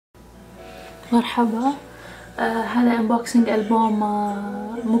مرحبا. هذا انبوكسنج ألبوم،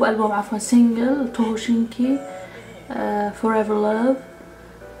 مو بألبوم عفوا، سينجل توهوشينكي Forever Love.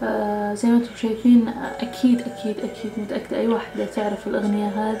 زي ما انتم شايفين، اكيد متأكدة اي واحدة تعرف الاغنية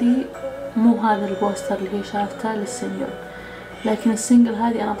هذه مو هذا البوستر اللي هي شافته للسينجل، لكن السينجل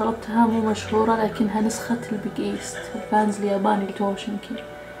هذه انا طلبتها مو مشهورة، لكنها نسخة البيجيست الفانز الياباني لتوهوشينكي.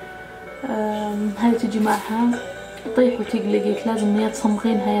 هذه تجي معها طيح وتقلقي، لازم يا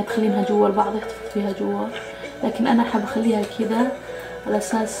تصمغينها يا تخلينها جوا البعض يحتفظ فيها جوا، لكن انا احب اخليها كذا على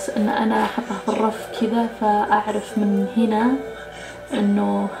اساس ان انا احطها في الرف كذا، فاعرف من هنا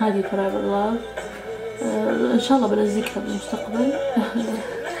انه هذه Forever Love. ان شاء الله بلزقها بالمستقبل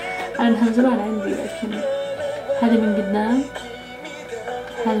عنها من زمان عندي، لكن هذه من قدام،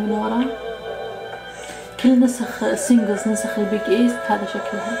 هذه من ورا. كل نسخ السينجلز نسخ البيجيست هذا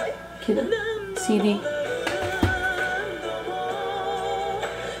شكلها كذا سي دي.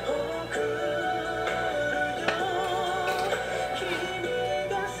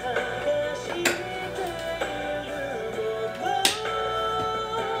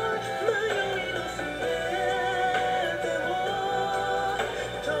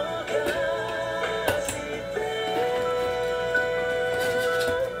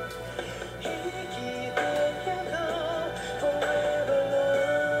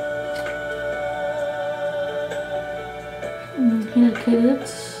 هنا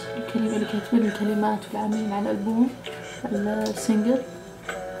الكريدتس، اللي كاتبين الكلمات والعاملين على الألبوم السينجل.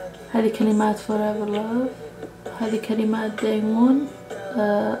 هذه كلمات Forever Love، هذه كلمات دايمون،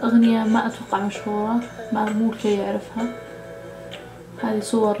 أغنية ما أتوقع مشهورة، مو كل يعرفها. هذه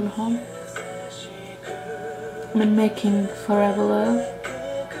صور لهم من Making Forever Love.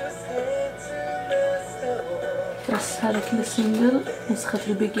 بس هذا كل السينجل نسخة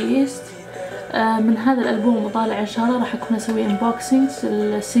البيجيست. من هذا الألبوم وطالع إن شاء الله راح أكون أسوي انبوكسينجز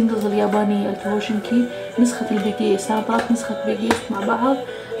السينجلز اليابانية التوهوشينكي نسخة البيجيست. أنا طلبت نسخة بيجيست مع بعض،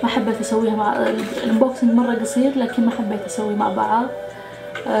 ما حبيت أسويها مع الانبوكسينج مرة قصير، لكن ما حبيت أسوي مع بعض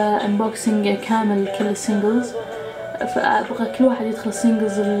انبوكسينج كامل كل السينجلز، فأبغى كل واحد يدخل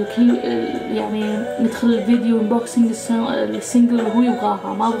السينجلز الكل، يعني يدخل الفيديو انبوكسينج السينجل اللي هو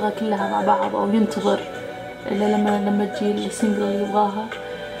يبغاها، ما أبغى كلها مع بعض أو ينتظر إلا لما تجي السينجل اللي يبغاها.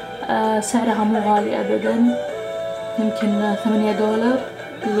 سعرها مو غالي أبدا، يمكن $8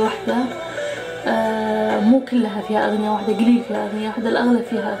 الوحدة. مو كلها فيها أغنية واحدة، قليل فيها أغنية واحدة، الأغلب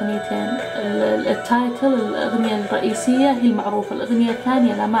فيها أغنيتين. التايتل الأغنية الرئيسية هي المعروفة، الأغنية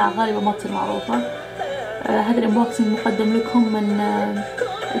الثانية لا غالبا ما تصير معروفة. هذا الانبوكسنج مقدم لكم من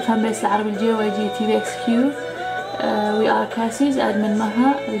الفان بيس العربي الجي TVXQ. We are كاسيز آدمن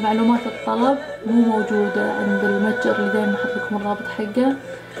مها. المعلومات الطلب مو موجودة عند المتجر اللي دايما أحط لكم الرابط حقه.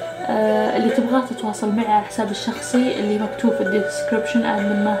 اللي تبغاه تتواصل معي على حساب الشخصي اللي مكتوب في الديسكريبشن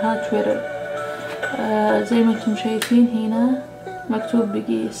آدمن مها تويتر. زي ما انتم شايفين هنا مكتوب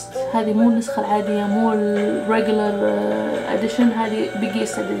بيجيست. هذه مو النسخة العادية، مو الريجولر اديشن، هذه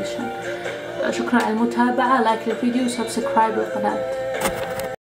بيجيست اديشن. شكرا على المتابعة، لايك للفيديو وسبسكرايب للقناة.